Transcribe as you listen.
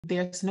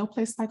There's no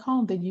place like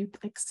home, the Youth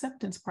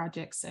Acceptance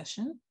Project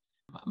session.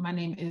 My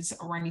name is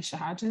Ranisha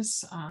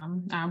Hodges.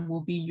 I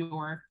will be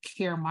your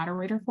care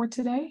moderator for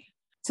today.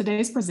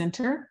 Today's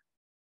presenter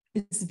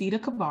is Vida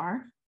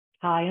Kavar.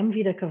 Hi, I'm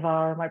Vida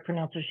Kavar. My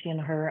pronouns are she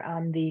and her.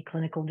 I'm the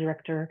clinical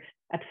director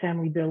at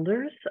Family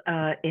Builders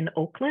in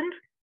Oakland.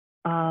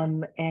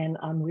 And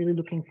I'm really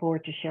looking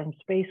forward to sharing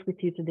space with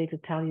you today to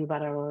tell you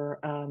about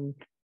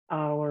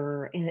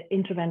our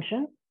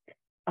intervention.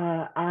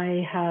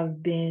 I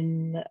have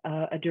been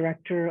a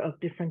director of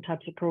different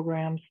types of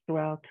programs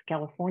throughout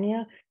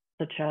California,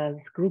 such as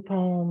group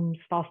homes,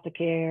 foster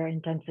care,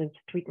 intensive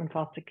treatment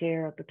foster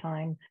care at the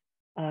time,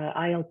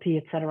 ILP,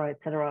 et cetera, et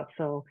cetera.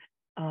 So,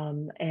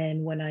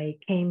 and when I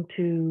came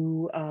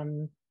to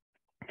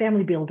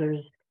Family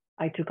Builders,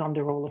 I took on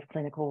the role of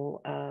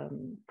clinical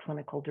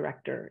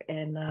director.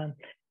 And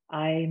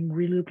I'm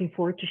really looking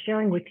forward to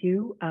sharing with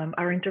you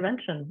our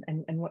intervention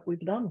and what we've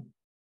done.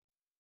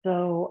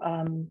 So,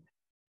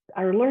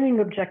 our learning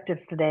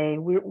objectives today,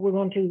 we're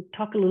going to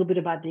talk a little bit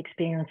about the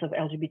experience of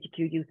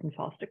LGBTQ youth in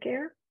foster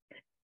care.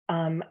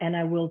 And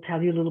I will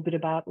tell you a little bit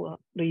about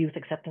the Youth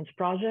Acceptance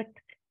Project.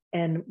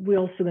 And we're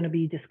also going to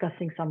be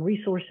discussing some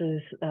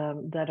resources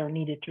that are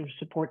needed to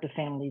support the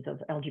families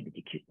of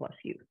LGBTQ plus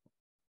youth.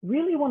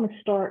 Really want to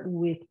start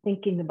with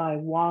thinking about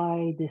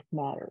why this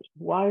matters.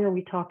 Why are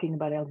we talking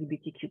about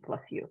LGBTQ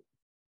plus youth?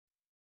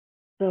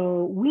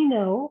 So we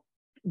know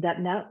that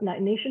now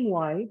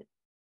nationwide,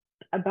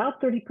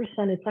 about 30%,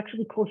 it's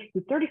actually closer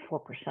to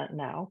 34%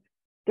 now,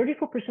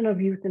 34%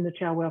 of youth in the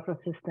child welfare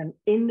system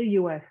in the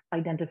US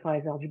identify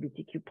as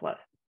LGBTQ+.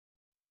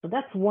 So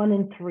that's 1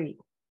 in 3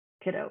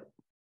 kiddos.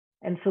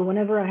 And so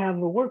whenever I have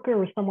a worker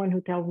or someone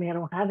who tells me I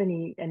don't have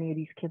any of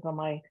these kids on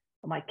my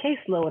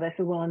caseload, I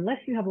say, well, unless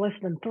you have less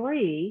than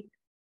 3,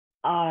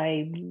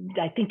 I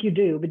think you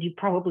do, but you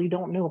probably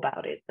don't know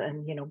about it.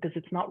 And, you know, because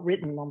it's not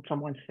written on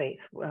someone's face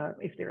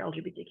if they're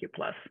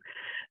LGBTQ+.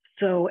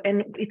 So,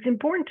 and it's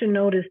important to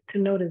note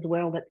as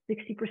well that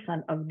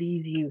 60% of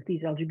these youth,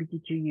 these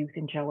LGBTQ youth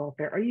in child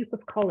welfare, are youth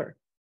of color.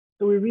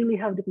 So we really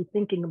have to be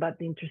thinking about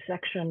the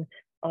intersection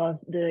of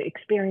the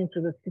experience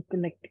of the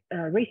systemic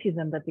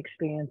racism that's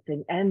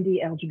experiencing and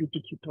the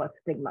LGBTQ+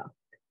 stigma,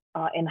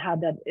 and how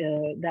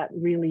that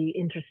really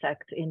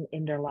intersects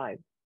in their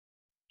lives.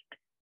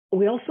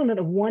 We also know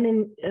that 1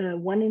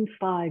 in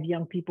 5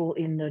 young people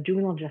in the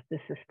juvenile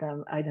justice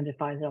system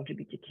identify as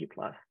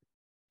LGBTQ+.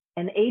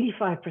 And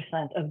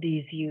 85% of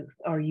these youth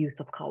are youth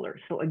of color.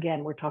 So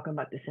again, we're talking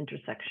about this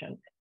intersection.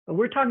 But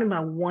we're talking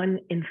about 1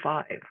 in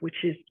 5, which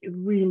is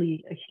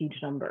really a huge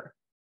number.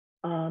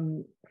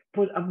 Of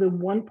the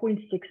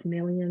 1.6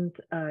 million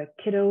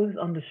kiddos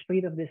on the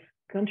street of this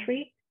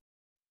country,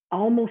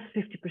 almost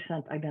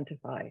 50%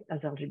 identify as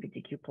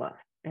LGBTQ+.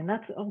 And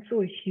that's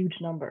also a huge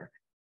number.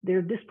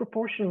 They're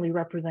disproportionately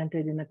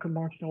represented in the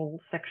commercial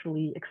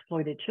sexually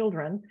exploited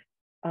children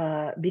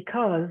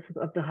because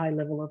of the high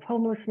level of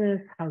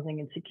homelessness, housing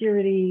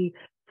insecurity,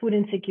 food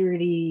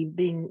insecurity,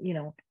 being, you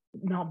know,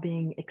 not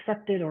being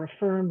accepted or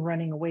affirmed,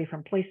 running away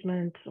from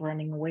placement,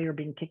 running away or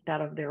being kicked out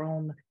of their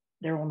own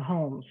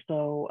homes.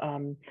 So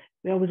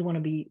we always want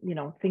to be, you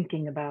know,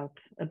 thinking about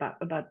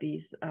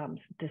these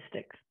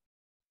statistics.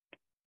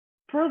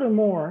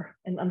 Furthermore,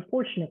 and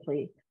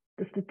unfortunately,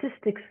 the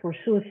statistics for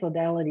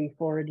suicidality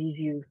for these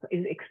youth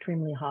is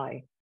extremely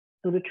high.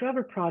 So the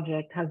Trevor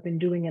Project has been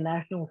doing a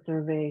national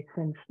survey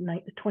since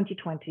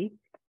 2020.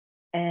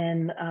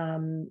 And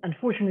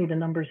unfortunately, the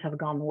numbers have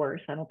gone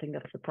worse. I don't think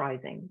that's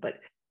surprising. But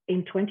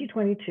in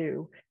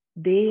 2022,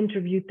 they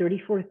interviewed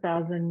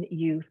 34,000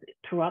 youth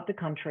throughout the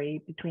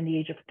country between the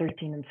age of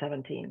 13 and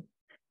 17.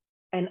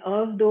 And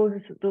of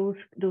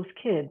those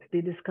kids,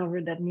 they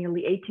discovered that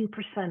nearly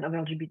 18% of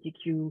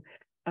LGBTQ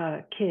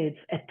kids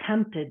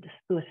attempted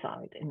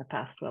suicide in the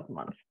past 12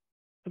 months.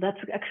 So that's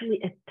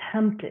actually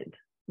attempted,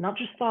 not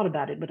just thought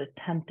about it, but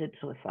attempted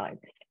suicide.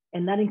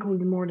 And that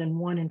included more than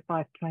 1 in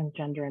 5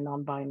 transgender and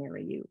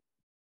non-binary youth.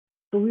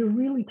 So we're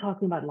really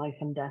talking about life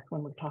and death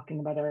when we're talking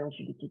about our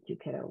LGBTQ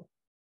kiddos.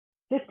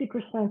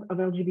 50% of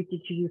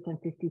LGBTQ youth and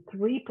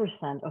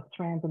 53% of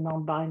trans and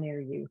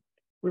non-binary youth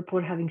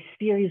report having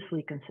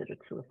seriously considered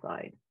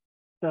suicide.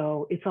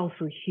 So it's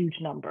also a huge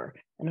number.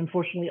 And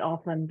unfortunately,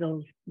 often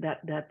those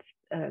that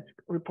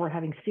report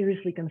having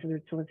seriously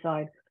considered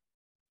suicide,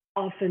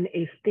 often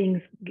if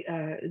things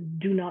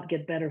do not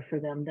get better for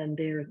them, then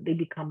they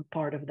become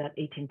part of that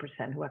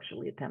 18% who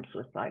actually attempt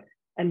suicide,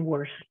 and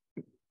worse,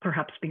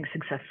 perhaps being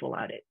successful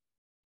at it.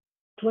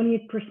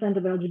 28%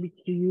 of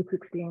LGBTQ youth who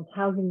experience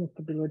housing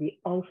instability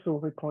also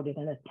reported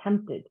an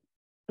attempted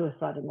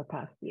suicide in the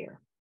past year.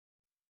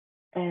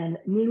 And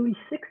nearly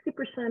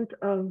 60%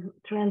 of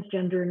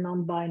transgender and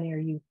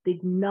non-binary youth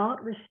did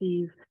not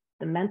receive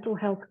the mental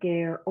health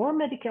care or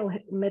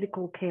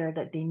medical care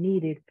that they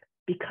needed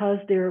because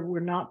they were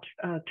not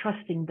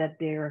trusting that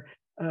their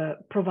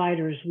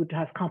providers would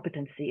have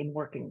competency in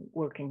working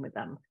with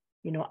them.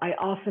 You know, I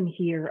often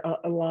hear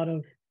a lot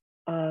of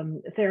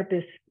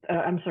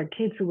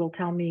kids who will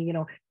tell me, you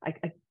know, I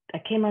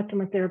came out to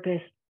my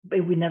therapist,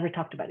 but we never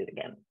talked about it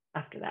again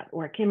after that.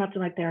 Or I came out to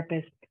my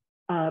therapist,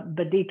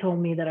 but they told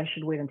me that I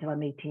should wait until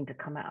I'm 18 to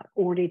come out,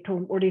 or they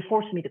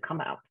forced me to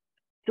come out.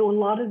 So a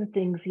lot of the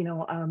things,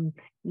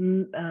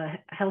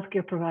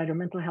 healthcare provider,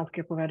 mental health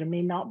care provider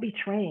may not be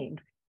trained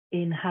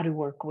in how to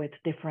work with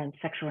different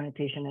sexual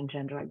orientation and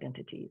gender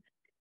identities.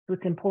 So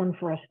it's important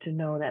for us to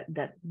know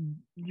that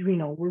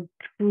we're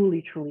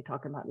truly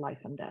talking about life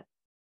and death.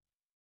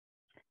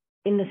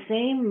 In the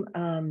same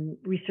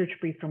research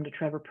brief from the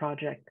Trevor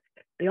Project,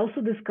 they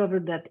also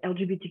discovered that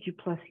LGBTQ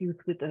plus youth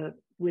with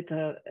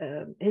a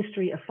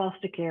history of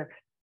foster care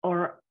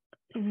are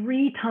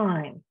 3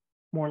 times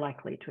more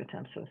likely to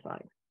attempt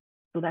suicide.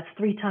 So that's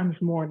 3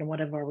 times more than what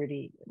I've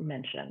already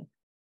mentioned.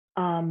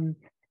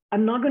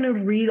 I'm not going to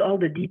read all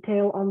the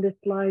detail on this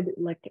slide.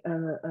 Like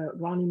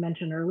Ronnie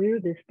mentioned earlier,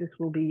 this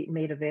will be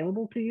made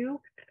available to you.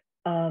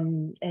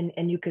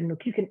 And you can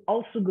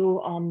also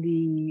go on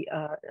the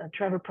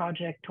Trevor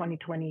Project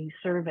 2020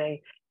 survey,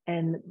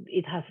 and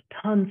it has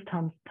tons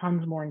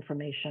more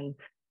information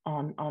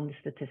on the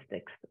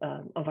statistics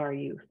of our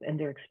youth and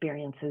their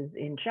experiences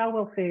in child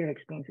welfare,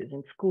 experiences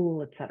in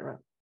school, etc.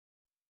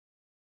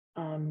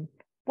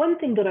 One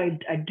thing that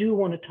I do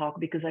want to talk,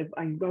 because I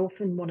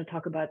often want to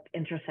talk about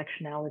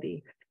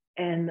intersectionality,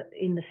 and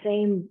in the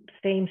same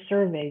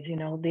surveys,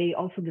 they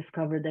also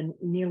discovered that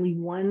nearly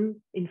 1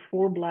 in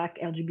 4 Black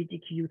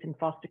LGBTQ youth in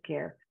foster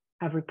care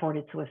have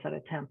reported suicide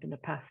attempt in the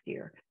past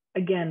year.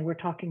 Again, we're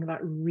talking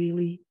about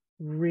really,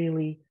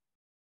 like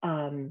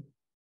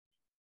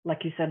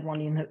you said, one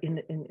in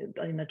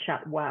the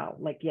chat. Wow,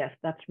 like yes,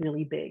 that's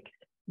really big.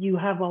 You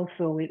have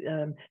also,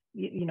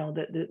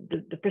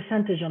 the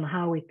percentage on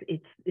how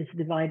it's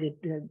divided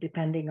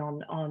depending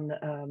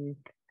on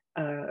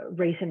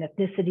race and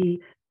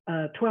ethnicity.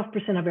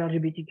 12% of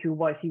LGBTQ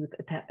white youth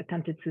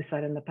attempted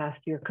suicide in the past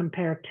year,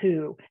 compared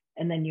to,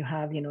 and then you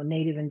have,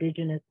 Native,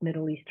 Indigenous,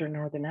 Middle Eastern,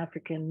 Northern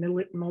African,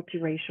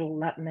 multiracial,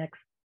 Latinx,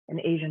 and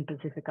Asian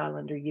Pacific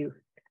Islander youth.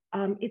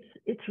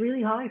 It's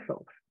really high,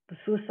 folks. The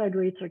suicide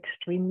rates are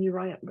extremely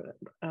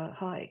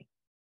high.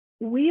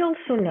 We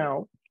also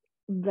know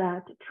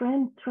that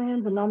trans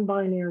and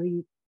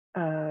non-binary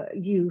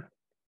youth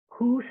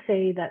who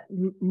say that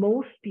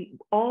most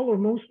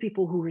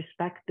people who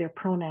respect their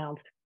pronouns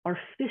are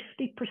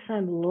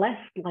 50% less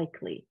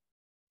likely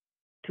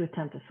to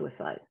attempt a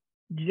suicide.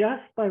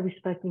 Just by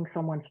respecting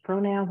someone's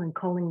pronouns and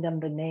calling them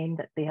the name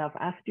that they have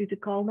asked you to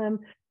call them,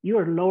 you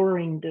are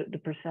lowering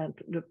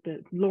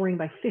lowering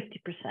by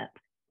 50%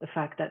 the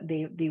fact that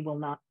they will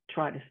not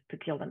try to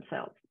kill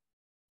themselves.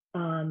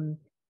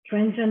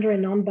 Transgender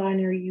and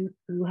non-binary youth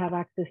who have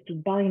access to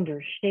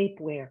binders,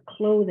 shapewear,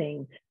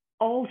 clothing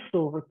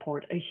also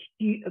report a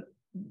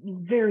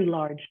very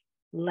large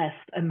less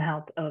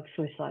amount of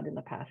suicide in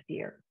the past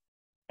year.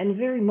 And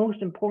very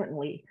most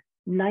importantly,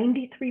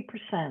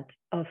 93%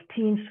 of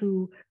teens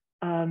who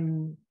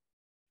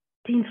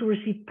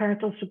receive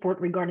parental support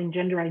regarding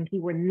gender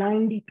identity were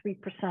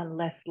 93%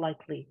 less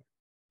likely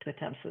to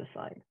attempt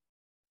suicide.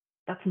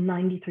 That's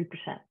 93%.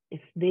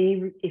 If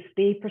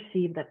they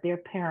perceive that their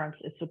parents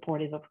is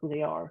supportive of who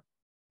they are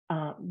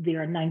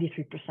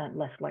 93%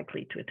 less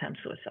likely to attempt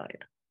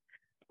suicide.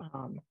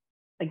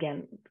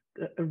 Again,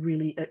 a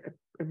really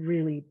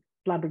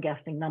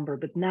flabbergasting number.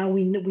 But now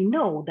we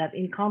know that,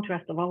 in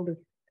contrast of all this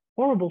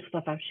horrible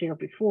stuff I've shared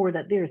before,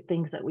 that there are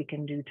things that we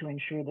can do to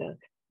ensure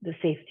the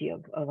safety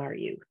of our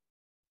youth.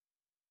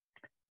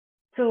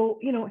 So,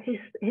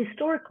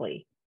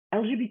 historically,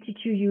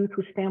 LGBTQ youth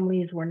whose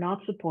families were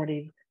not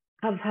supportive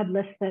have had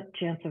less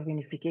chance of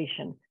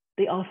reunification.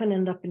 They often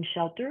end up in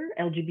shelter,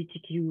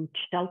 LGBTQ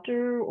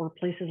shelter or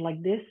places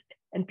like this,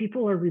 and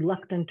people are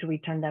reluctant to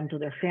return them to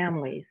their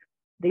families.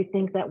 They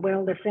think that,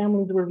 well, their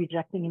families were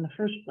rejecting in the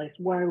first place.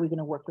 Why are we going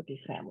to work with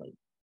these families?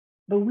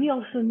 But we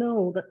also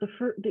know that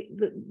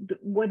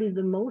what is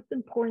the most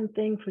important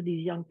thing for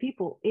these young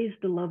people is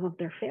the love of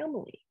their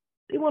family.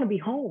 They want to be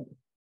home.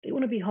 They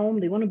want to be home.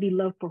 They want to be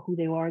loved for who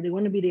they are. They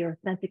want to be their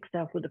authentic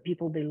self with the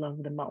people they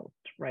love the most,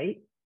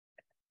 right?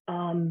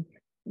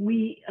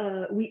 We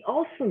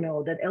also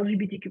know that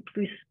LGBTQ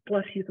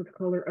plus youth of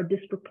color are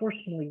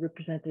disproportionately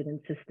represented in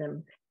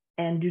system,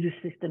 and due to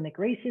systemic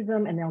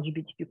racism and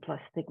LGBTQ plus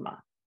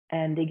stigma,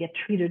 and they get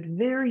treated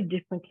very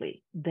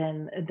differently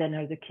than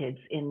other kids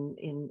in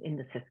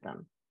the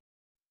system.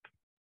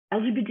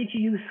 LGBTQ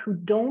youth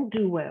don't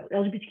do well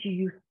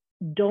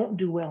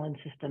in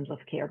systems of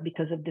care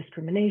because of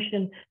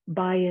discrimination,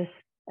 bias,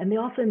 and they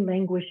often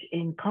languish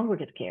in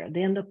congregate care.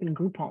 They end up in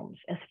group homes,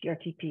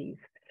 STRTPs,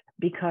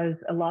 because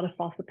a lot of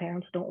foster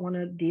parents don't want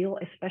to deal,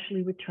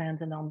 especially with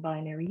trans and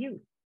non-binary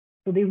youth.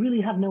 So they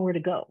really have nowhere to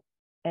go.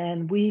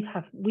 And we've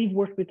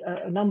worked with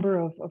a number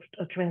of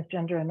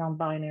transgender and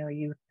non-binary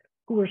youth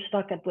who are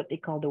stuck at what they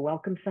call the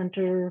welcome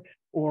center,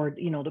 or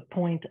the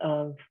point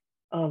of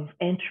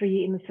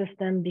entry in the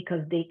system,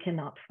 because they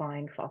cannot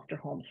find foster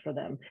homes for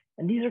them.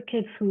 And these are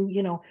kids who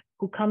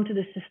come to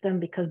the system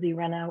because they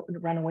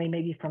ran away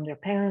maybe from their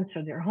parents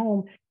or their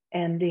home,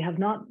 and they have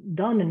not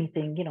done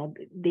anything.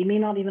 They may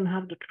not even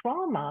have the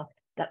trauma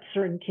that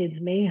certain kids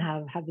may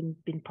have, having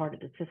been part of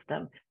the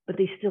system, but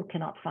they still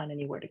cannot find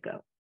anywhere to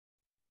go.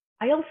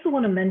 I also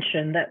want to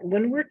mention that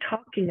when we're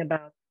talking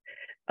about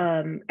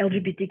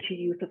LGBTQ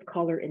youth of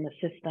color in the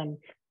system,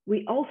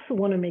 we also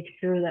want to make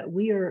sure that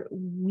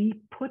we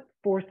put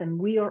forth and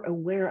we are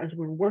aware as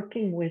we're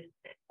working with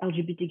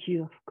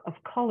LGBTQ of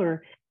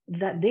color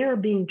that they are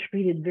being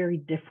treated very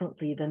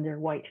differently than their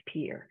white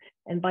peer.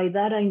 And by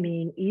that, I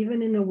mean,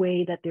 even in the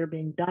way that they're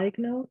being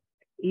diagnosed,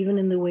 even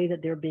in the way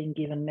that they're being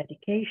given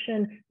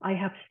medication, I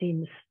have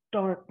seen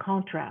stark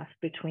contrast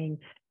between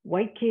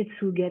white kids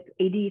who get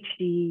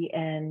ADHD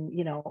and,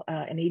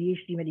 an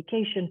ADHD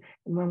medication.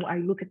 And when I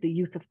look at the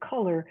youth of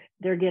color,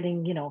 they're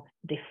getting,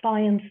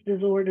 defiance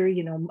disorder,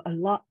 a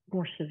lot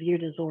more severe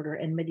disorder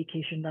and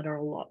medication that are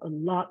a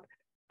lot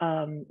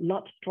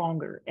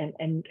stronger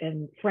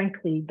and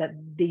frankly that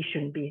they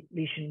shouldn't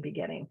be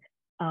getting.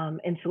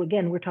 And so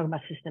again, we're talking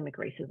about systemic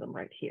racism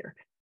right here.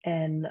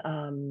 And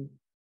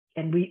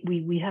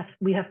we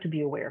have to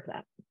be aware of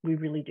that. We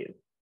really do.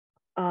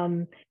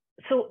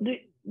 So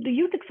the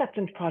Youth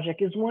Acceptance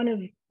Project is one of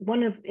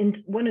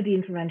the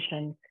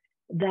interventions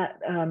that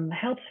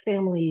helps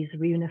families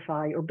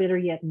reunify, or better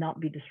yet, not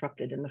be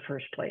disrupted in the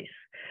first place.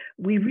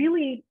 We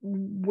really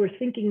were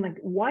thinking, like,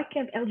 why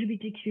can't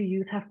LGBTQ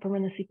youth have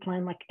permanency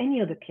plan like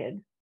any other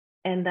kid,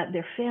 and that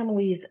their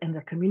families and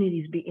their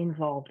communities be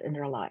involved in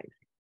their lives?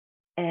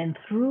 And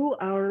through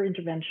our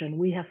intervention,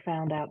 we have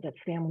found out that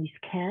families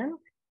can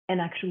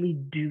and actually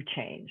do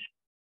change.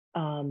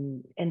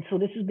 And so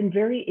this has been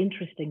very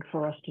interesting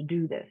for us to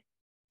do this.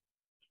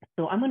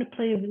 So I'm going to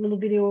play a little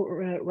video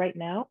right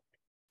now,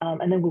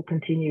 and then we'll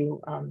continue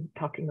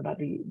talking about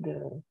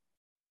the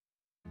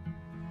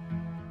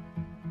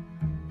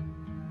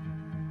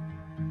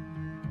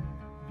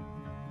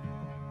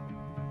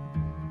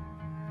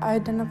I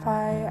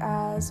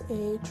identify as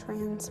a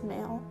trans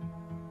male.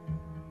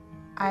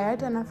 I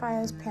identify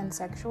as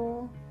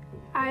pansexual.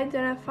 I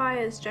identify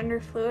as gender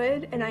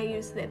fluid, and I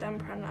use they, them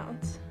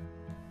pronouns.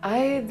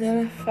 I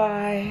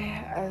identify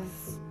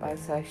as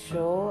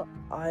bisexual.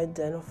 I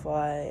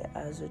identify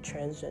as a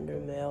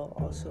transgender male,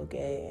 also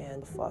gay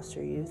and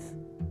foster youth.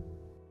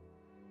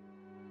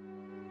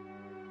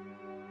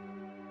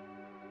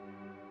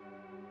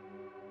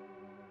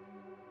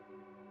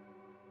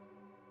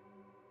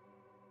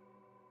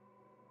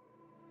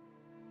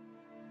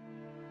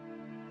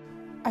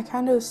 I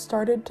kind of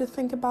started to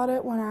think about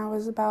it when I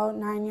was about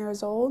 9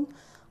 years old,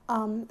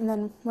 and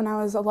then when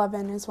I was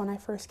 11 is when I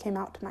first came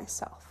out to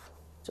myself.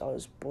 I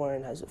was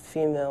born as a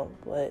female,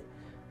 but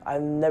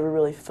I've never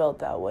really felt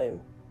that way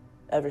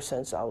ever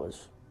since I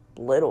was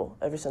little,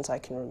 ever since I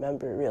can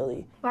remember,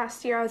 really.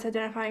 Last year I was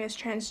identifying as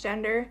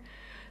transgender,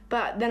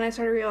 but then I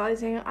started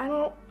realizing I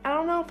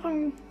don't know if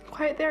I'm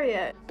quite there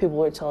yet. People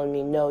were telling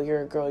me, no,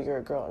 you're a girl,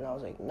 and I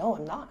was like, no,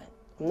 I'm not.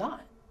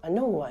 I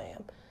know who I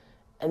am.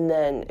 And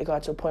then it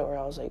got to a point where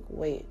I was like,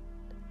 wait,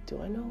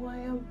 do I know who I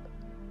am?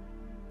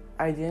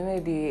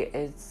 Identity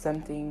is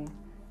something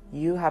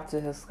you have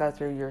to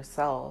discover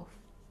yourself.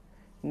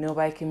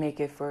 Nobody can make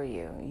it for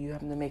you. You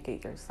have to make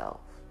it yourself.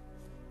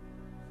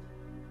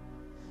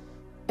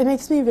 It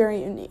makes me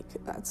very unique.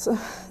 That's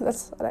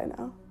what I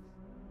know.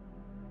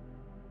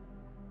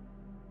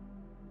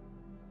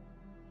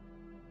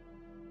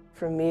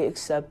 For me,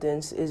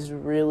 acceptance is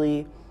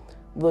really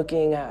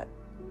looking at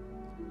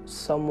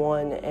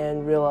someone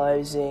and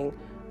realizing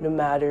no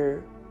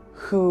matter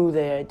who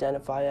they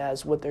identify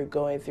as, what they're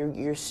going through,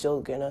 you're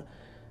still gonna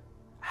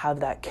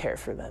have that care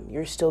for them.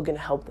 You're still gonna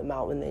help them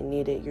out when they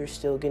need it. You're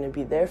still gonna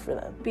be there for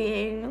them.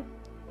 Being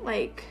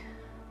like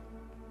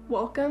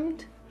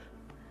welcomed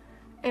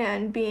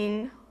and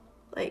being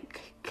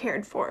like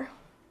cared for.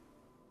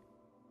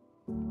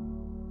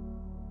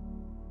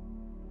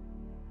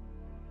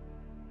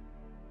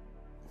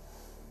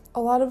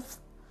 A lot of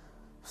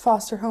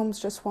foster homes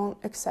just won't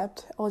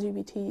accept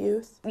LGBT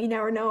youth. You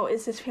never know,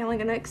 is this family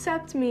gonna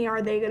accept me?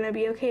 Are they gonna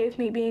be okay with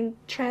me being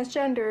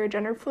transgender,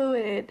 gender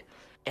fluid?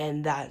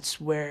 And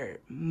that's where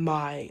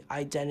my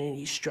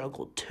identity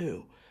struggled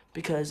too,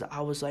 because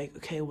I was like,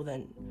 okay, well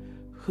then,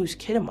 whose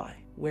kid am I?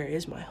 Where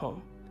is my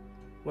home?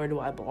 Where do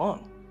I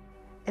belong?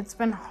 It's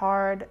been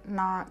hard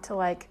not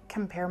to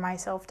compare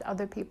myself to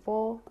other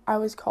people. I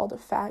was called a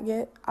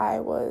faggot.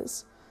 I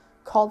was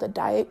called a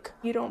dyke.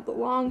 You don't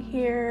belong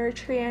here,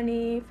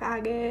 tranny,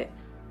 faggot.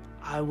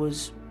 I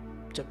was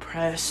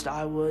depressed,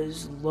 I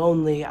was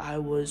lonely, I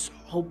was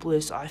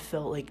hopeless, I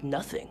felt like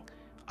nothing.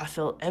 I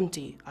felt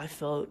empty, I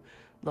felt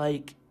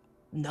like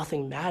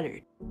nothing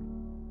mattered.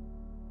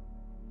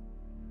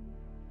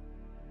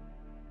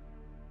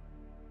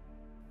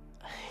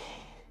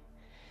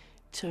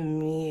 To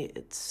me,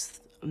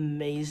 it's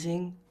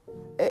amazing.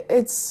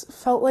 It's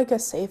felt like a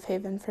safe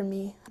haven for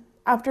me.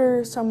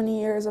 After so many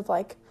years of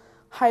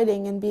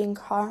hiding and being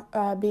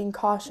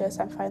cautious,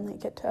 I finally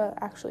get to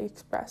actually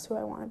express who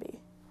I want to be.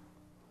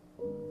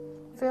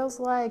 It feels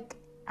like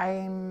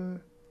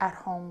I'm at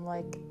home,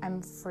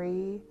 I'm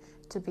free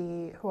to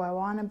be who I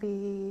want to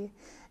be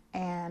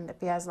and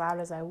be as loud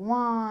as I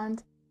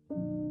want.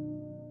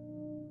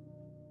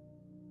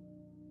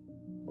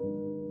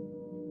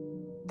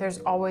 There's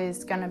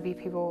always going to be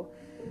people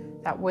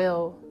that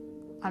will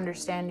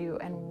understand you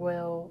and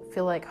will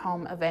feel like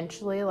home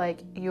eventually.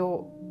 Like,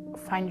 you'll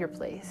find your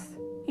place.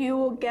 You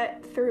will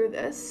get through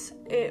this.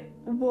 It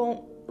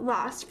won't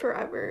last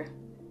forever.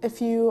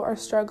 If you are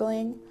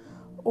struggling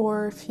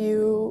or if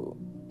you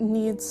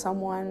need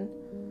someone,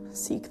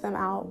 seek them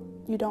out.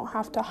 You don't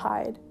have to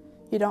hide.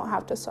 You don't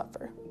have to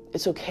suffer.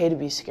 It's okay to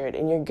be scared,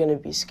 and you're gonna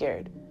be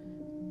scared.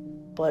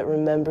 But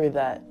remember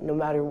that no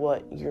matter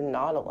what, you're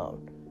not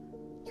alone.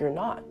 You're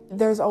not.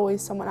 There's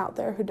always someone out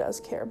there who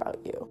does care about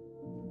you.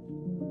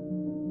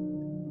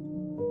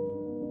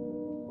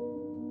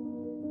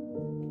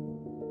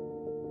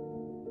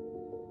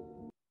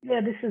 Yeah,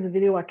 this is a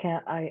video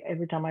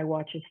every time I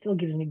watch it still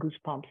gives me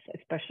goosebumps,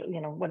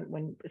 especially,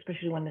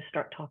 especially when they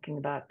start talking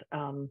about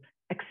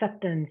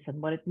acceptance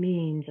and what it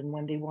means, and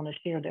when they want to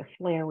share their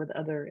flair with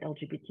other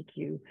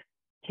LGBTQ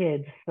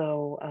kids.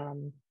 So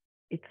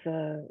it's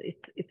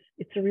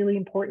a really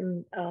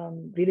important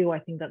video. I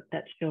think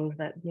that shows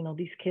that,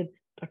 these kids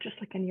are just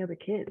like any other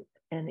kid,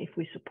 and if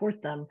we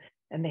support them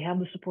and they have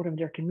the support of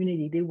their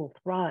community, they will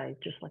thrive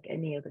just like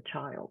any other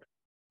child.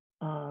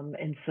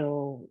 And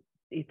so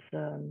it's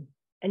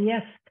and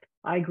yes,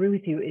 I agree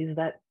with you, is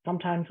that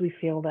sometimes we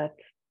feel that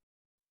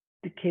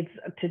the kids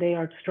of today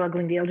are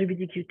struggling, the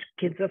LGBTQ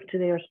kids of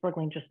today are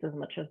struggling just as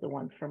much as the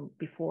ones from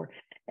before.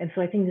 And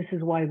so I think this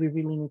is why we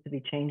really need to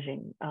be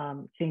changing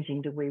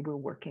the way we're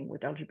working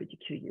with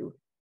LGBTQ youth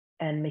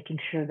and making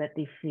sure that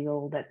they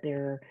feel that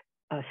they're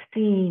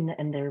seen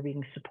and they're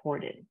being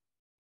supported.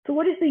 So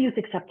what is the Youth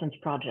Acceptance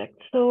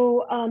Project?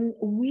 So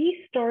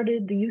we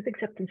started the Youth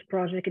Acceptance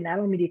Project in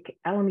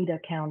Alameda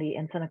County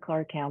and Santa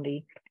Clara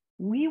County.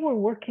 We were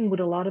working with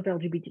a lot of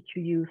LGBTQ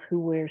youth who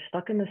were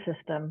stuck in the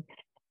system,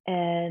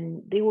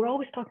 and they were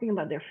always talking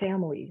about their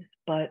families,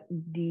 but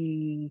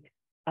the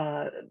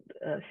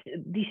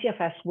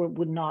DCFS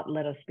would not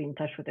let us be in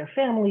touch with their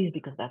families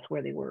because that's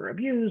where they were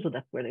abused or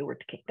that's where they were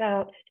kicked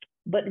out.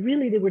 But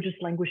really, they were just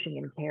languishing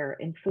in care.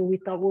 And so we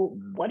thought, well,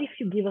 what if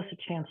you give us a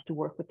chance to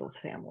work with those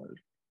families?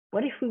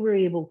 What if we were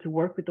able to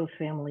work with those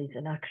families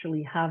and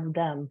actually have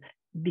them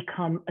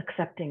become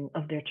accepting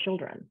of their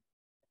children?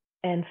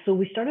 And so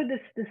we started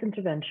this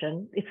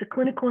intervention. It's a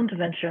clinical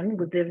intervention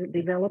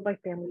developed by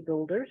family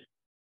builders.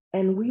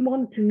 And we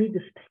wanted to meet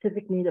the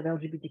specific need of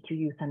LGBTQ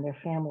youth and their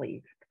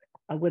families,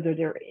 whether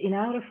they're in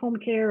out-of-home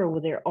care or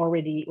whether they're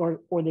already, or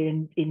they're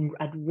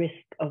at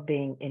risk of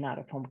being in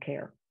out-of-home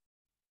care.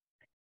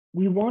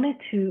 We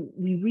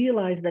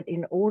realized that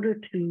in order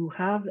to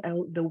have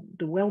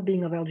the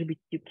well-being of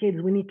LGBTQ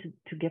kids, we need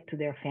to get to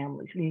their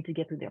families. We need to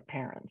get to their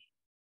parents.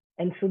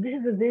 And so this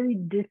is a very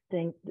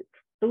distinct,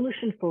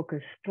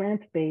 solution-focused,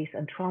 strength-based,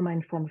 and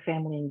trauma-informed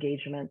family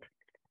engagement.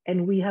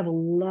 And we have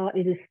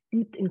it is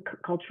steeped in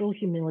cultural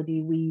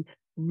humility. We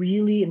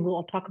really, and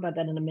I'll talk about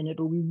that in a minute,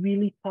 but we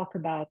really talk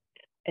about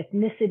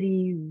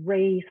ethnicity,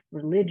 race,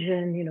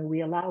 religion.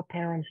 We allow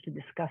parents to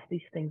discuss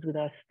these things with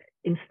us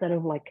instead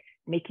of like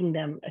making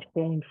them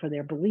ashamed for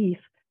their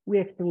beliefs. We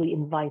actually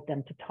invite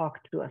them to talk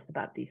to us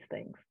about these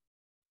things.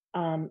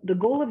 The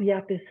goal of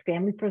YAP is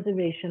family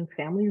preservation,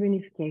 family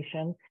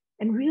reunification,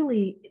 and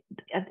really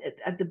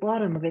at the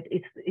bottom of it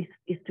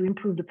is to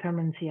improve the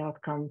permanency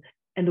outcome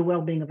and the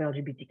well-being of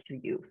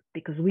LGBTQ youth,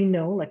 because we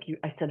know, like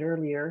I said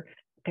earlier,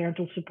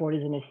 parental support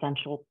is an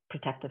essential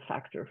protective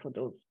factor for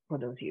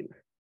those youth.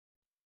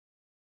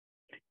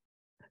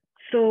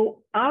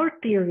 So our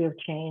theory of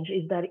change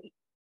is that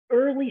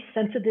early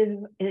sensitive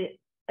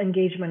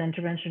engagement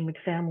intervention with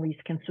families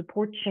can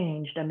support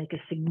change that make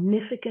a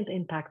significant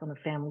impact on a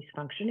family's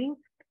functioning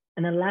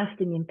and a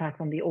lasting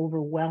impact on the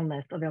overall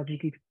wellness of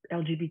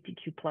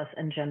LGBTQ plus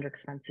and gender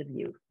expansive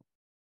youth.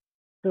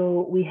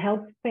 So we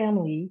help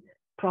families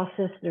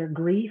process their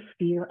grief,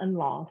 fear, and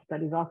loss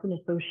that is often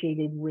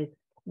associated with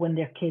when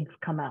their kids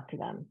come out to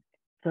them.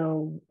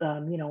 So,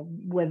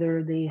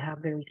 whether they have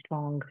very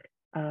strong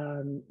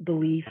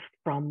belief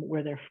from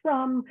where they're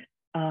from,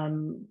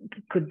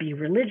 could be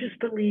religious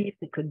belief,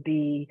 it could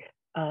be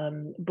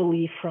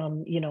belief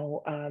from,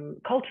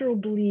 cultural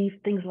belief,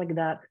 things like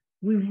that.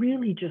 We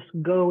really just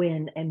go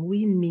in and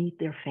we meet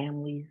the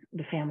families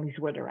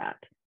where they're at.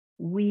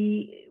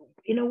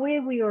 In a way,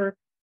 we are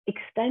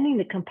extending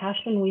the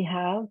compassion we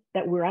have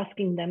that we're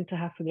asking them to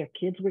have for their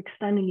kids. We're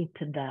extending it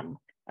to them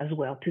as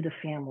well, to the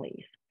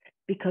families,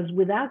 because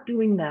without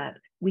doing that,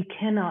 we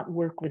cannot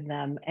work with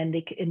them, and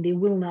they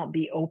will not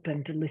be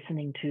open to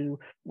listening to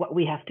what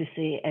we have to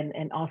say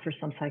and offer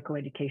some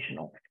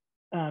psychoeducational.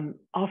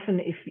 Often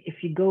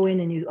if you go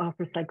in and you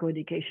offer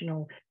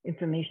psychoeducational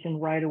information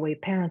right away,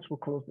 parents will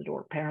close the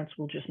door. Parents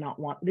will just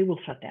they will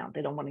shut down.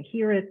 They don't want to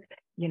hear it,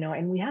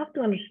 and we have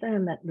to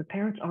understand that the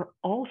parents are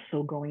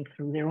also going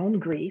through their own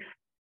grief,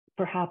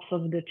 perhaps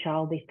of the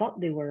child they thought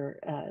they were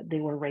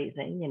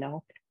raising,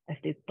 if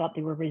they thought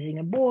they were raising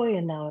a boy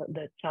and now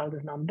the child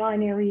is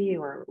non-binary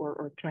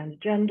or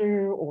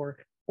transgender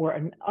or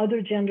an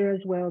other gender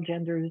as well.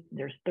 Genders,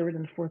 there's third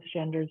and fourth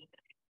genders.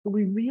 So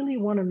we really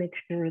want to make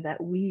sure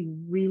that we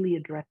really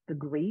address the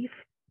grief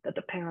that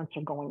the parents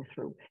are going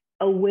through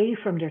away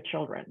from their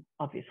children.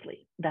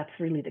 Obviously, that's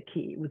really the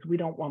key. We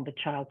don't want the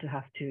child to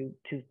have to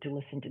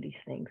listen to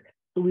these things.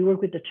 So we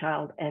work with the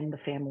child and the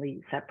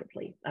family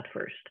separately at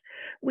first.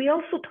 We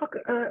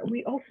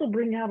also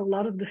bring out a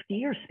lot of the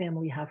fears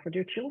families have for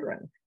their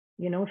children.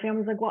 You know,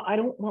 families like, well, I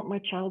don't want my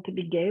child to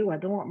be gay, or I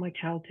don't want my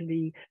child to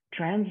be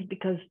trans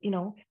because, you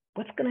know,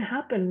 what's going to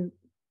happen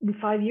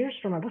 5 years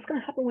from now? What's going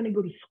to happen when they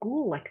go to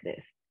school like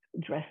this,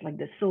 dressed like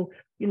this? So,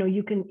 you know,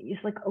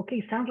 it's like,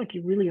 okay, sounds like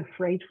you're really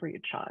afraid for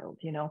your child.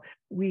 You know,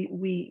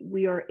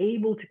 we are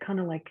able to kind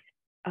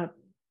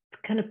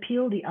of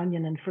peel the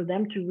onion, and for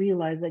them to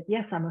realize that,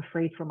 yes, I'm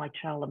afraid for my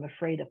child. I'm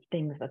afraid of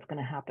things that's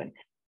going to happen.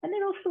 And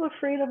they're also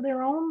afraid of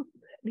their own,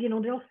 you know,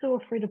 they're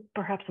also afraid of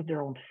perhaps of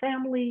their own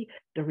family,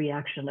 the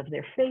reaction of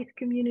their faith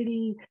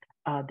community,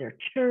 their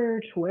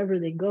church, whoever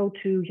they go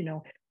to, you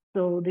know.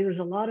 So there's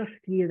a lot of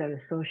fear that is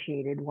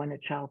associated when a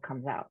child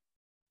comes out.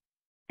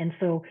 And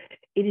so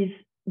it is,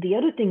 the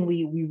other thing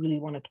we really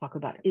want to talk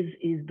about is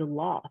the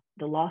loss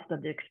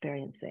that they're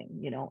experiencing.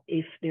 You know,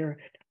 if they're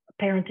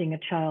parenting a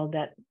child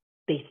that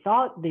they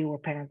thought they were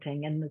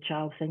parenting, and the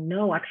child saying,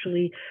 no,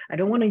 actually, I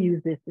don't want to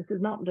use this. This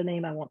is not the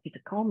name I want you to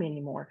call me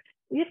anymore.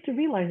 We have to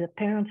realize that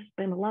parents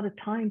spend a lot of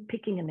time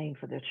picking a name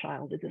for their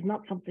child. It is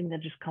not something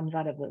that just comes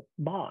out of a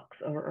box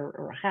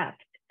or a hat.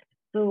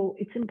 So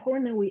it's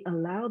important that we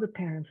allow the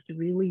parents to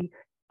really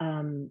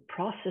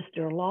process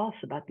their loss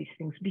about these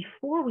things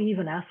before we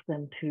even ask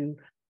them to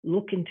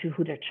look into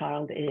who their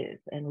child is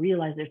and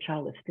realize their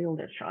child is still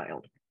their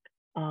child.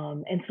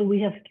 And so we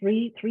have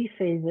three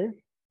phases: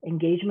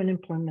 engagement,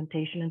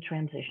 implementation, and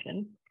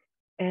transition.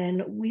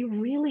 And we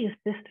really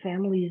assist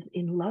families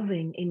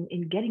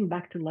in getting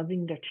back to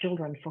loving their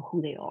children for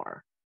who they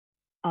are.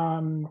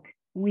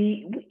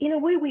 We, in a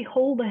way, we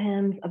hold the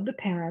hands of the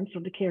parents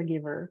or the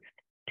caregiver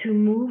to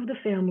move the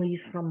families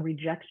from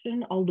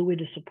rejection all the way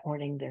to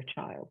supporting their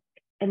child.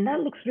 And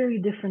that looks very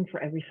different for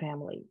every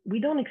family. We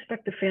don't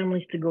expect the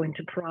families to go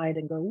into pride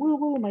and go, woo,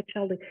 woo, my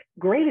child.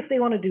 Great if they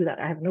want to do that.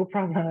 I have no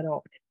problem at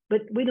all.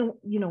 But we don't,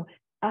 you know,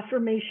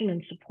 affirmation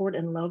and support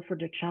and love for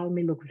their child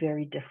may look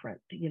very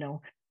different. You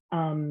know,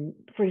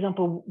 for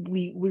example,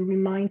 we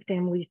remind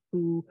families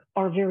who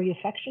are very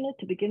affectionate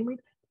to begin with.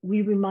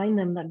 We remind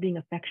them that being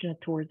affectionate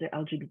towards their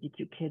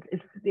LGBTQ kids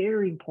is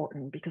very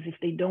important, because if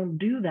they don't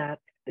do that,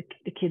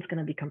 the kid's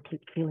going to be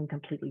feeling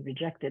completely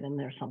rejected, and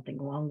there's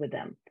something wrong with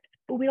them.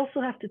 But we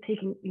also have to take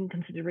in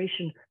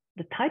consideration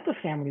the type of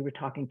family we're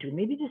talking to.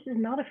 Maybe this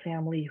is not a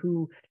family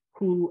who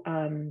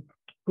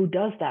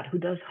does that, who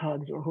does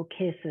hugs or who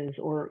kisses,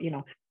 or, you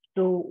know.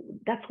 So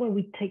that's why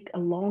we take a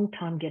long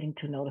time getting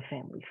to know the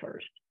family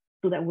first,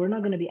 so that we're not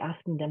going to be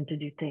asking them to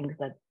do things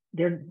that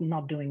they're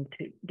not doing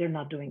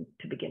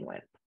to begin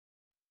with.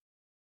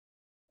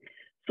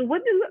 So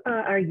what do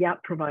our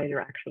YAP provider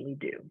actually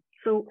do?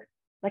 So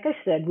like I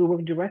said, we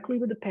work directly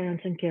with the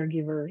parents and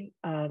caregivers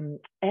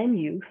and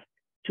youth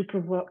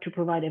to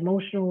provide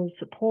emotional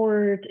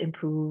support,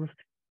 improve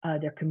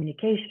their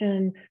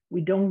communication.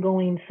 We don't go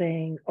in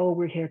saying, oh,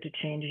 we're here to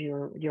change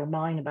your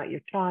mind about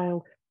your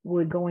child.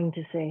 We're going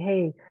to say,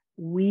 hey,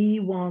 we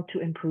want to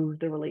improve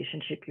the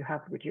relationship you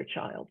have with your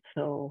child.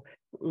 So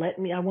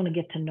I want to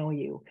get to know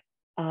you.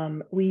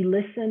 We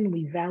listen,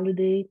 we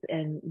validate,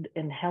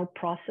 and help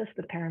process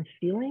the parents'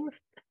 feelings.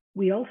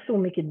 We also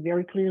make it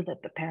very clear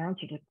that the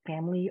parents or the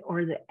family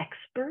are the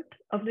expert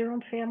of their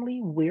own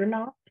family. We're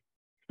not.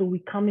 So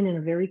we come in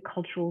a very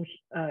cultural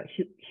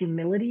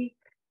humility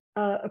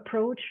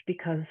approach,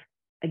 because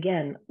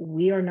again,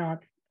 we are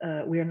not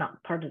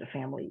part of the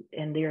family,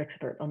 and they're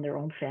expert on their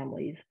own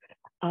families.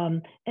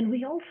 And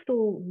we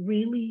also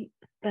really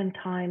spend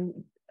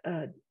time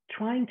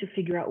trying to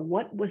figure out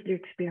what was their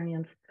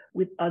experience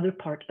with other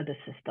parts of the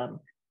system.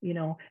 You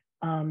know,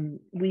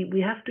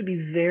 we have to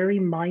be very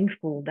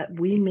mindful that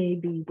we may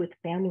be with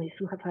families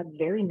who have had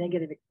very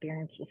negative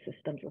experience with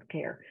systems of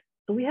care.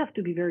 So we have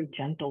to be very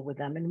gentle with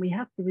them, and we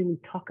have to really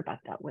talk about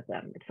that with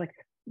them. It's like,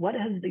 what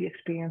has the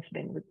experience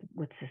been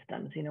with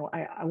systems? You know,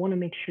 I want to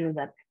make sure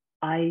that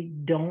I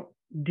don't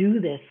do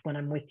this when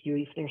I'm with you.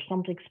 If there's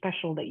something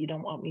special that you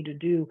don't want me to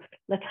do,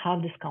 let's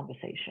have this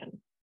conversation.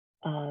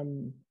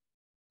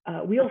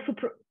 We also,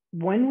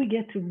 when we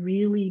get to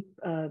really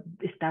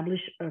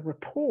establish a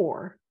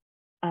rapport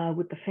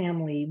with the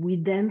family,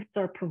 we then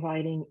start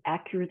providing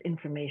accurate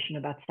information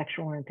about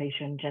sexual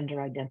orientation,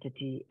 gender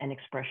identity, and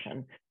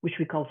expression, which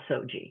we call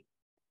SOGI.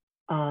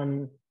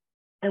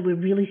 And we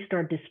really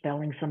start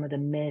dispelling some of the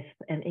myths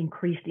and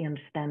increase the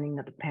understanding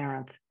that the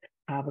parents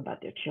have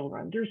about their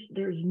children.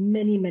 There's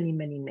many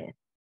myths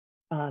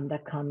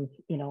that comes,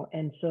 you know,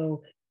 and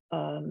so,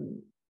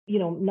 you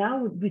know,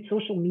 now with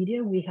social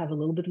media, we have a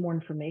little bit more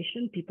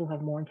information. People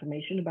have more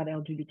information about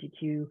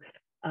LGBTQ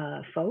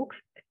folks,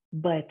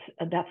 but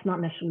that's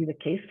not necessarily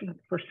the case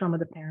for some of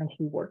the parents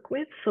we work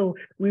with. So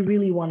we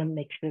really want to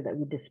make sure that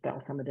we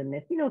dispel some of the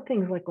myths, you know,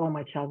 things like, oh,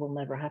 my child will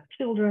never have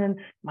children,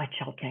 my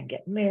child can't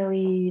get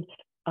married,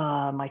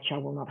 my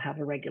child will not have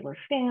a regular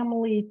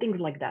family, things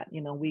like that.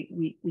 You know,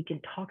 we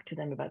can talk to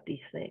them about these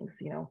things,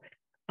 you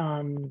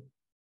know.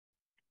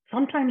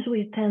 Sometimes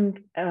we attend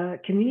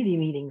community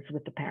meetings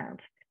with the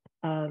parents.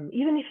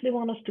 Even if they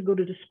want us to go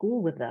to the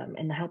school with them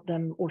and help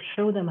them or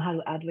show them how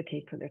to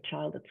advocate for their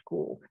child at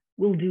school,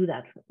 we'll do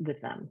that with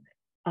them.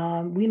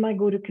 We might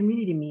go to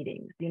community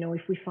meetings. You know,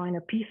 if we find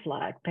a P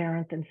flag,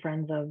 parents and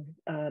friends of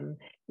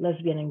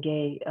lesbian and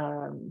gay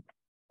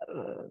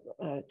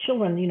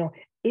children, you know,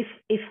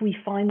 if we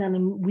find them,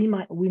 and we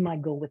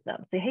might go with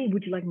them. Say, hey,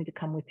 would you like me to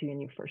come with you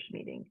in your first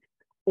meeting?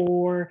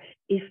 Or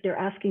if they're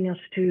asking us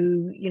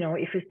to, you know,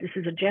 if this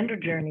is a gender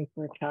journey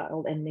for a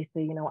child, and they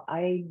say, you know,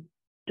 I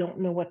don't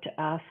know what to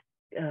ask,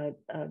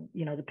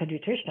 you know, the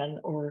pediatrician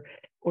or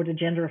the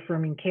gender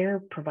affirming care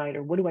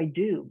provider. What do I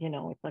do? You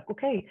know, it's like,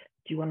 okay,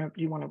 do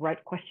you want to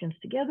write questions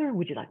together?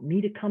 Would you like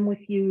me to come with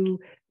you?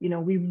 You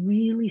know, we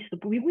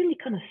really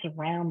kind of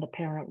surround the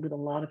parent with a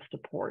lot of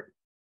support.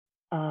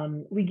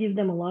 We give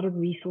them a lot of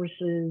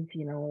resources,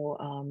 you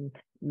know,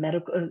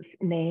 medical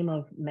name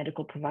of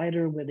medical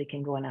provider where they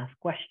can go and ask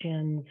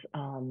questions.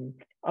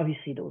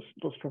 Obviously,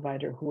 those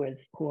providers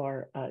who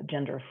are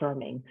gender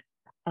affirming.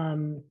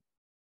 And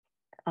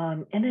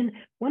then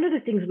one of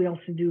the things we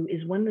also do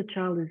is when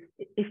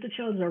if the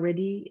child is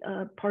already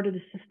part of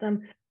the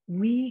system,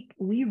 we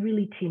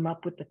really team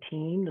up with the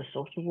team, the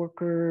social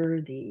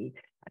worker, the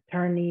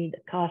attorney, the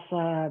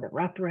CASA, the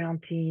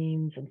wraparound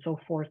teams, and so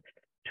forth,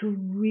 to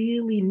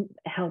really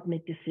help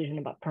make decision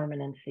about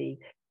permanency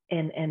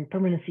and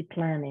permanency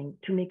planning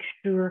to make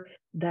sure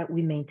that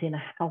we maintain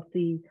a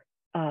healthy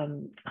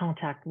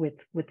contact with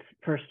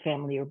first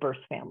family or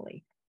birth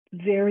family.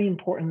 Very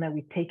important that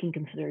we take in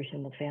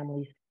consideration the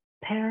families.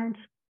 Parents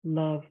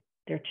love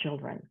their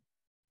children.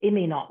 It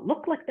may not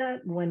look like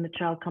that when the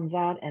child comes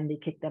out and they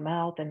kick them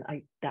out, and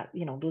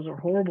you know, those are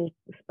horrible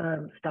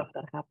stuff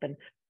that happen.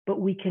 But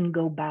we can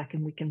go back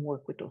and we can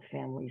work with those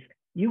families.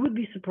 You would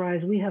be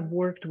surprised. We have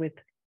worked with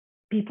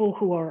people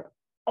who are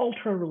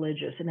ultra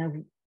religious,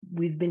 and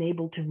we've been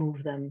able to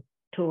move them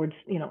towards,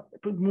 you know,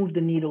 move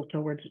the needle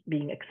towards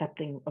being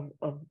accepting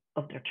of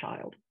their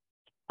child.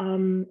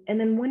 And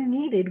then when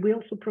needed, we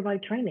also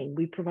provide training.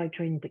 We provide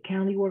training to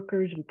county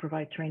workers. We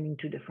provide training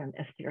to different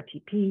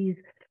STRTPs.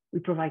 We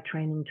provide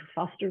training to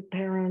foster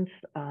parents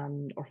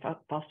or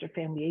foster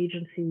family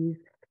agencies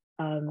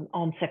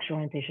on sexual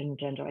orientation and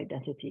gender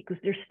identity,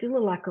 because there's still a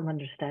lack of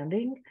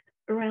understanding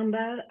around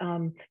that.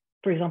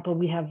 For example,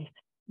 we have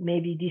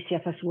maybe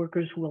DCFS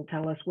workers who will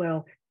tell us,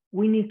 well,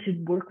 we need to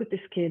work with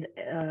this kid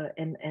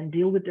and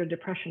deal with their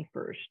depression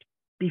first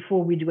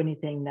before we do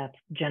anything that's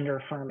gender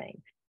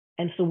affirming.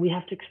 And so we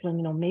have to explain,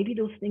 you know, maybe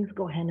those things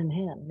go hand in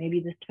hand.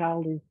 Maybe this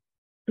child is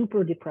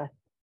super depressed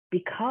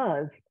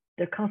because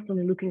they're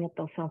constantly looking at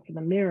themselves in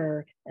the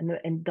mirror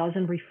and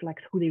doesn't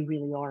reflect who they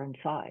really are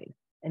inside.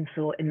 And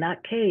so in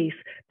that case,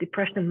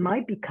 depression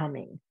might be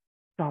coming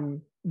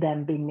from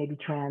them being maybe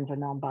trans or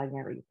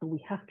non-binary. So we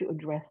have to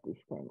address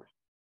these things.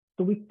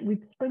 So we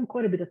spend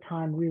quite a bit of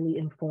time really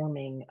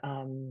informing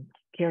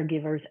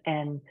caregivers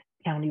and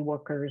county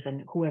workers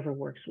and whoever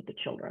works with the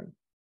children.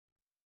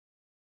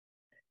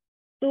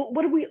 So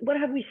what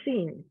have we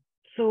seen?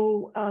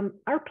 So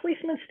our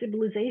placement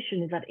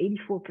stabilization is at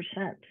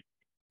 84%.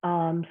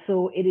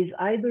 So it is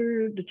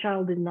either the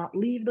child did not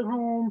leave the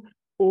home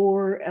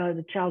or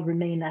the child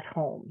remained at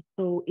home.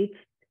 So it's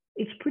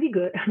pretty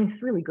good. I mean,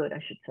 it's really good, I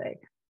should say.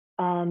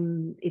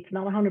 It's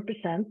not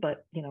 100%,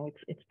 but you know,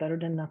 it's better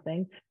than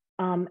nothing.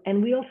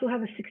 And we also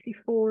have a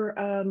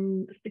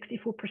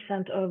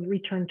 64% of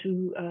return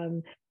to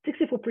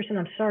 64%.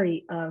 I'm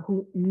sorry,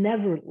 who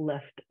never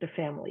left the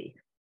family.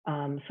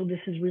 So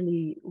this is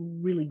really,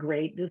 really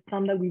great. There's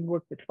some that we've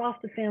worked with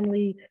foster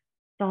family,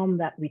 some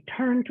that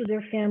return to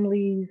their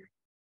families,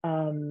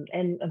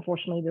 and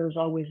unfortunately, there's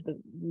always the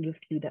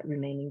few that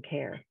remain in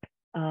care.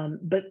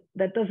 But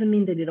that doesn't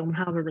mean that they don't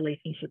have a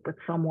relationship with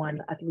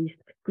someone, at least,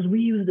 because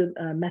we use the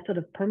method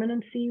of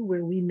permanency,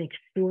 where we make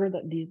sure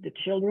that the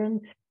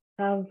children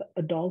have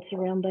adults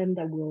around them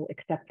that will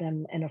accept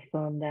them and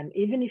affirm them,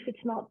 even if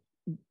it's not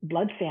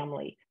blood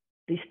family.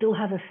 They still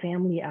have a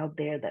family out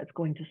there that's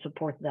going to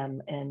support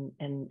them and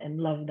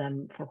love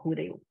them for who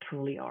they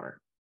truly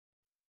are.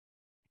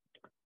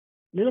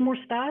 A little more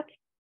stats,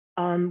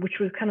 which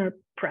we're kind of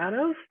proud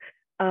of.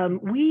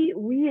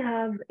 We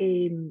have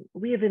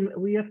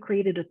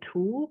created a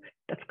tool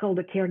that's called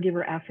a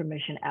Caregiver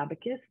Affirmation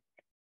Abacus,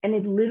 and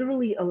it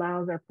literally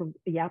allows our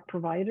YAP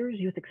providers,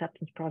 Youth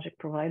Acceptance Project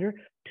provider,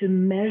 to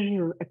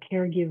measure a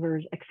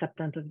caregiver's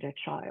acceptance of their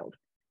child.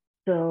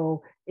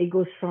 So it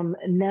goes from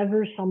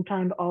never,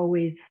 sometime,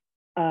 always,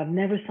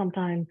 never,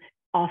 sometime,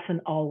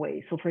 often,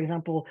 always. So for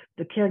example,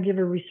 the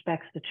caregiver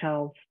respects the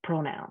child's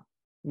pronoun.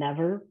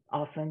 Never,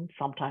 often,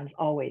 sometimes,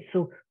 always.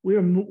 So we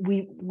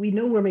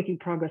know we're making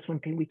progress when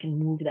we can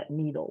move that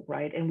needle,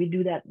 right? And we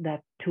do that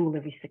tool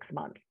every 6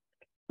 months.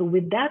 So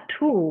with that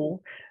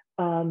tool,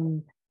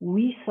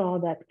 we saw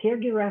that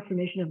caregiver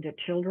affirmation of their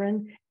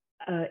children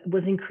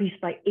was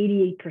increased by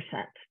 88%.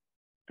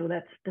 So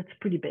that's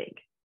pretty big.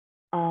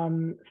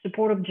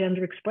 Support of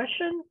gender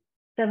expression,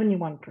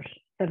 71%.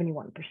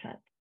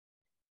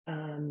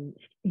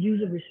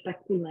 Use of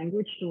respectful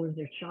language towards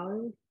their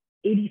child,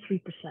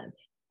 83%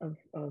 of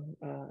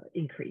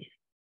increase.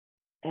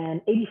 And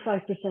and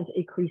 85%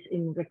 increase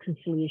in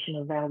reconciliation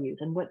of values.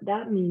 And what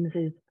that means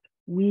is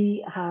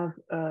we have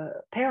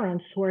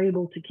parents who are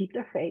able to keep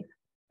their faith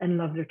and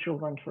love their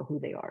children for who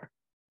they are.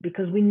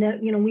 Because we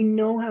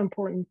know how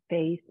important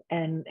faith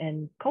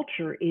and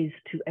culture is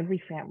to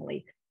every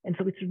family. And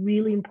so it's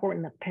really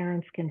important that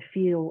parents can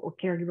feel, or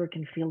caregiver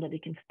can feel, that they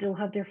can still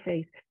have their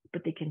faith,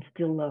 but they can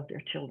still love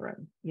their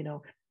children. You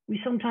know, we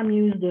sometimes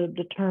use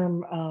the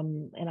term,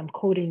 and I'm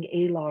quoting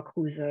Aylock,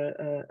 who's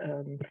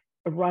a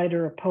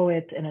writer, a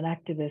poet, and an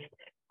activist,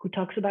 who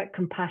talks about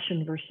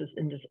compassion versus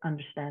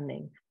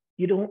understanding.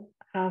 You don't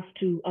have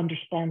to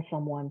understand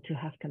someone to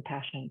have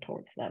compassion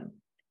towards them.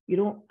 You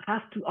don't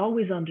have to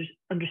always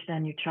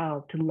understand your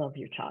child to love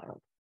your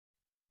child.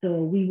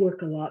 So we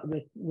work a lot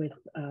with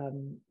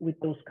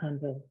those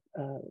kinds of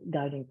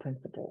guiding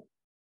principles.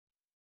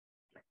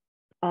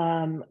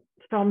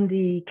 From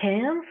the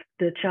CANS,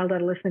 the Child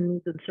Adolescent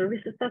Needs and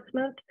Service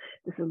Assessment,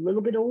 this is a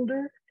little bit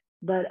older,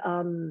 but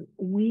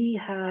we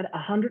had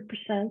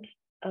 100%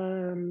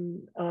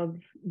 of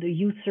the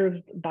youth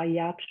served by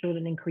YAP showed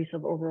an increase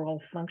of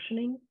overall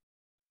functioning.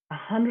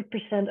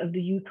 100% of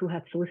the youth who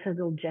had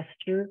suicidal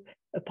gesture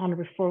upon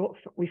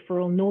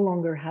referral no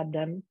longer had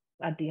them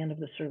at the end of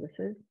the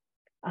services.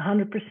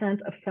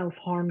 100% of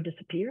self-harm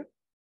disappeared.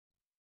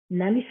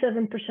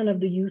 97% of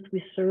the youth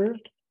we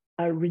served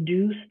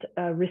reduced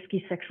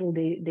risky sexual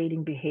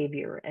dating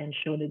behavior and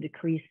showed a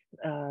decrease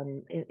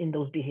in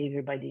those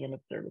behavior by the end of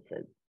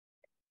services.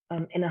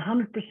 And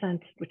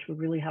 100%, which we're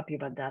really happy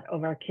about that,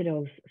 of our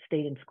kiddos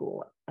stayed in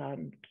school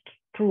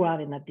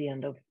throughout and at the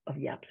end of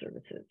YAP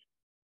services.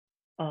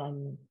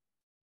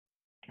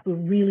 We're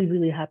really,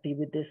 really happy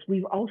with this.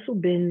 We've also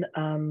been,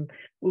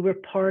 we were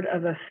part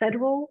of a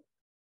federal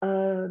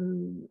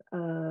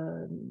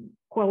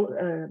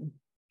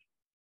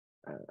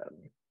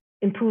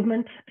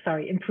improvement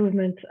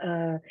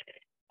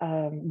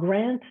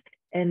grant,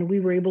 and we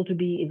were able to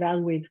be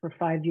evaluated for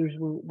 5 years.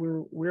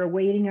 We're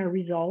awaiting our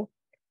results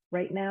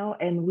right now,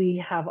 and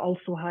we have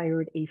also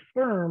hired a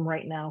firm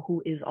right now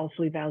who is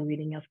also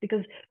evaluating us,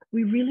 because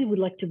we really would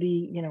like to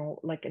be, you know,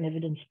 like an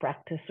evidence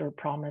practice or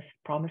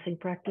promising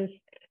practice,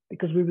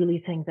 because we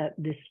really think that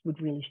this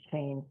would really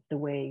change the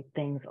way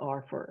things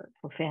are for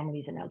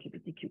families and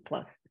LGBTQ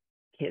plus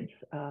kids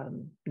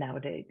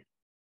nowadays.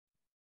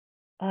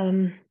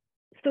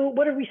 So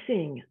what are we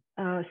seeing?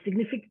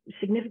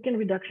 Significant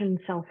reduction in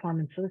self-harm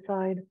and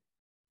suicide,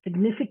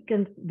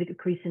 significant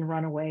decrease in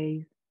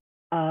runaways.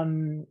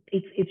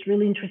 It's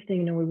really interesting.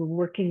 You know, we were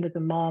working with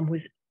a mom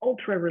who's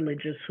ultra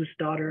religious, whose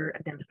daughter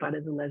identified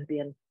as a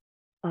lesbian.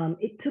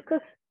 It took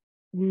us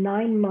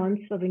 9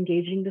 months of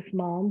engaging this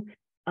mom.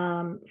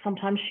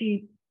 Sometimes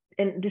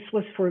and this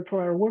was for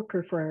our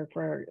worker, for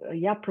our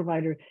YAP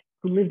provider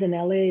who lived in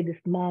LA. This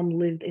mom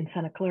lived in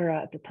Santa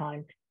Clara at the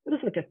time. It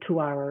was like a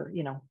 2-hour,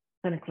 you know,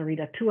 Santa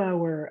Clarita,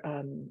 2-hour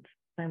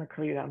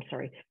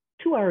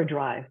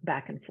drive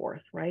back and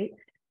forth, right?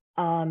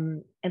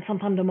 And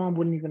sometimes the mom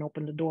wouldn't even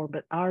open the door,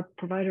 but our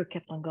provider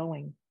kept on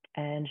going.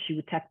 And she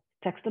would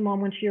text the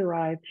mom when she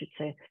arrived. She'd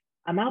say,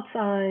 "I'm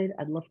outside,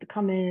 I'd love to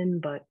come in,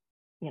 but,"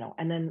 you know,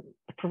 and then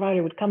the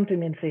provider would come to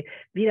me and say,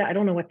 "Vida, I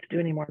don't know what to do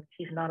anymore.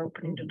 She's not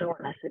opening the door."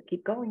 And I said,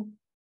 "Keep going,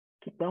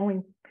 keep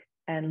going."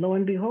 And lo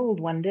and behold,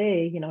 one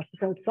day, you know, she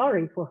felt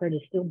sorry for her to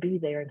still be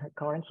there in her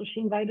car. And so she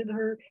invited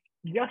her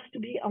just to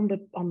be on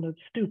the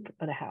stoop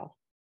of the house,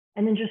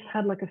 and then just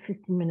had like a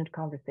 15-minute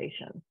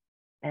conversation.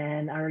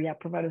 And our YAP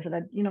provider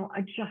said, "You know,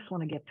 I just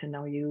want to get to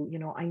know you. You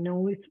know, I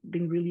know it's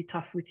been really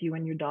tough with you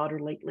and your daughter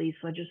lately.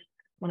 So I just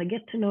want to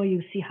get to know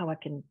you, see how I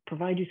can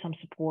provide you some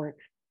support,"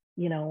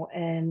 you know.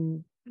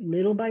 And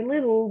little by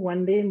little,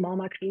 one day, mom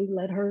actually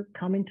let her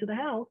come into the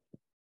house.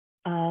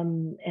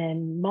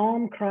 And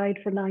mom cried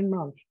for 9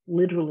 months,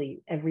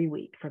 literally every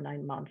week for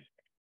 9 months.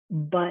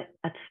 But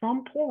at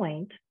some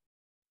point,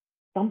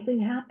 something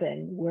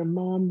happened where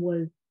mom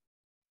was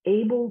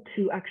able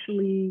to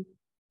actually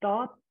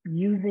stop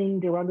using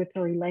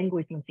derogatory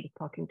language when she's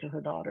talking to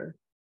her daughter.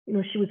 You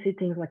know, she would say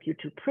things like, "You're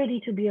too pretty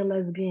to be a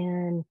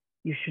lesbian.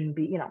 You shouldn't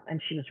be," you know,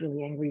 and she was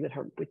really angry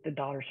with the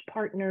daughter's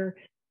partner.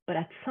 But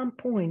at some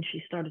point, she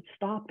started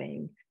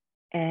stopping,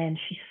 and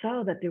she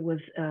saw that there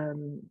was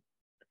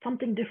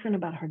something different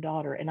about her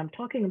daughter. And I'm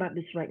talking about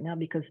this right now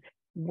because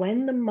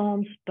when the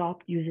mom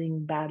stopped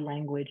using bad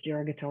language,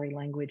 derogatory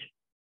language,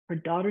 her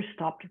daughter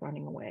stopped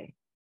running away.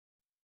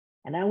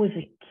 And that was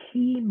a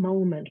key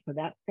moment for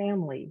that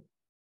family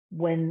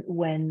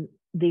when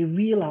they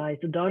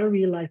realized, the daughter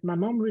realized, my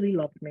mom really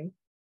loves me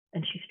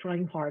and she's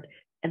trying hard.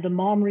 And the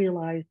mom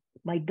realized,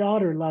 my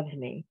daughter loves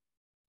me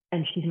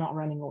and she's not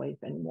running away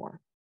anymore.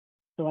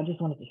 So I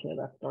just wanted to share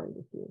that story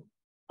with you.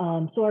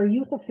 So our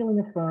youth are feeling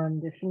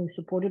affirmed, they're feeling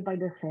supported by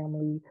their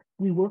family.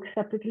 We work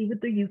separately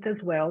with the youth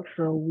as well.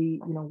 So we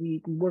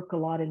work a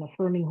lot in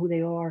affirming who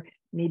they are.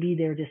 Maybe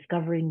they're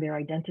discovering their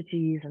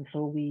identities. And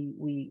so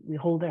we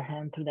hold their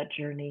hand through that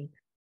journey.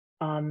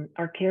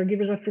 Our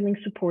caregivers are feeling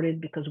supported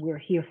because we're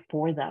here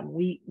for them.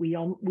 We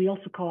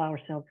also call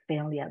ourselves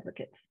family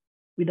advocates.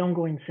 We don't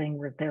go in saying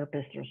we're a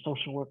therapist or a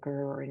social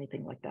worker or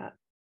anything like that.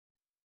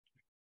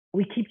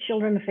 we keep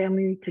children and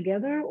family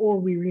together, or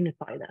we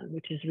reunify them,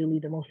 which is really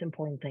the most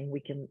important thing we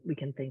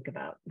can think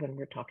about when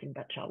we're talking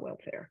about child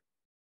welfare.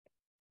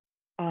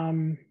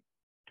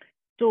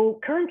 So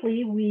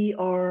currently we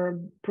are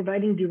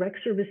providing direct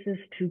services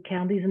to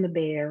counties in the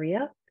Bay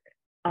Area.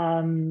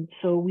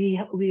 So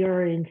we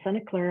are in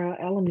Santa Clara,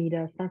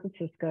 Alameda, San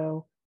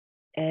Francisco,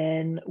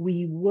 and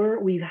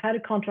we've had a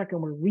contract,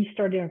 and we're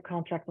restarting our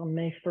contract on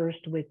May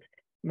 1st with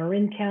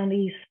Marin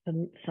counties,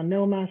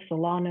 Sonoma,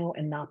 Solano,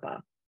 and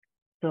Napa.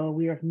 So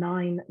we have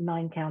nine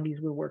counties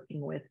we're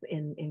working with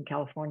in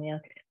California.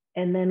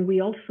 And then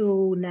we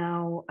also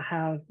now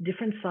have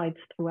different sites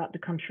throughout the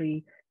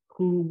country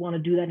who want to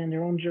do that in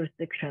their own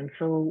jurisdiction.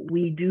 So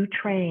we do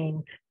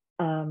train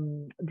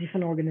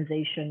different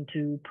organizations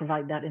to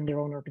provide that in their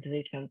own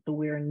organization. So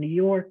we're in New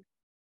York,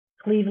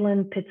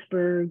 Cleveland,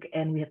 Pittsburgh,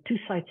 and we have 2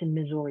 sites in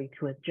Missouri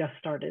who have just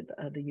started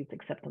the Youth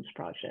Acceptance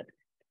Project.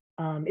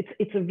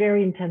 It's a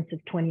very intensive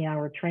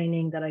 20-hour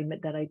training that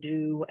I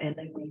do, and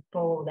then we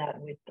follow that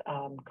with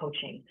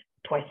coaching,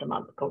 twice a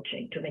month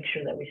coaching, to make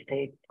sure that we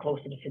stay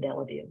close to the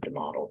fidelity of the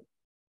model.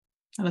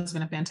 That's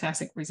been a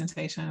fantastic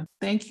presentation.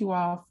 Thank you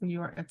all for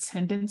your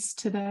attendance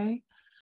today.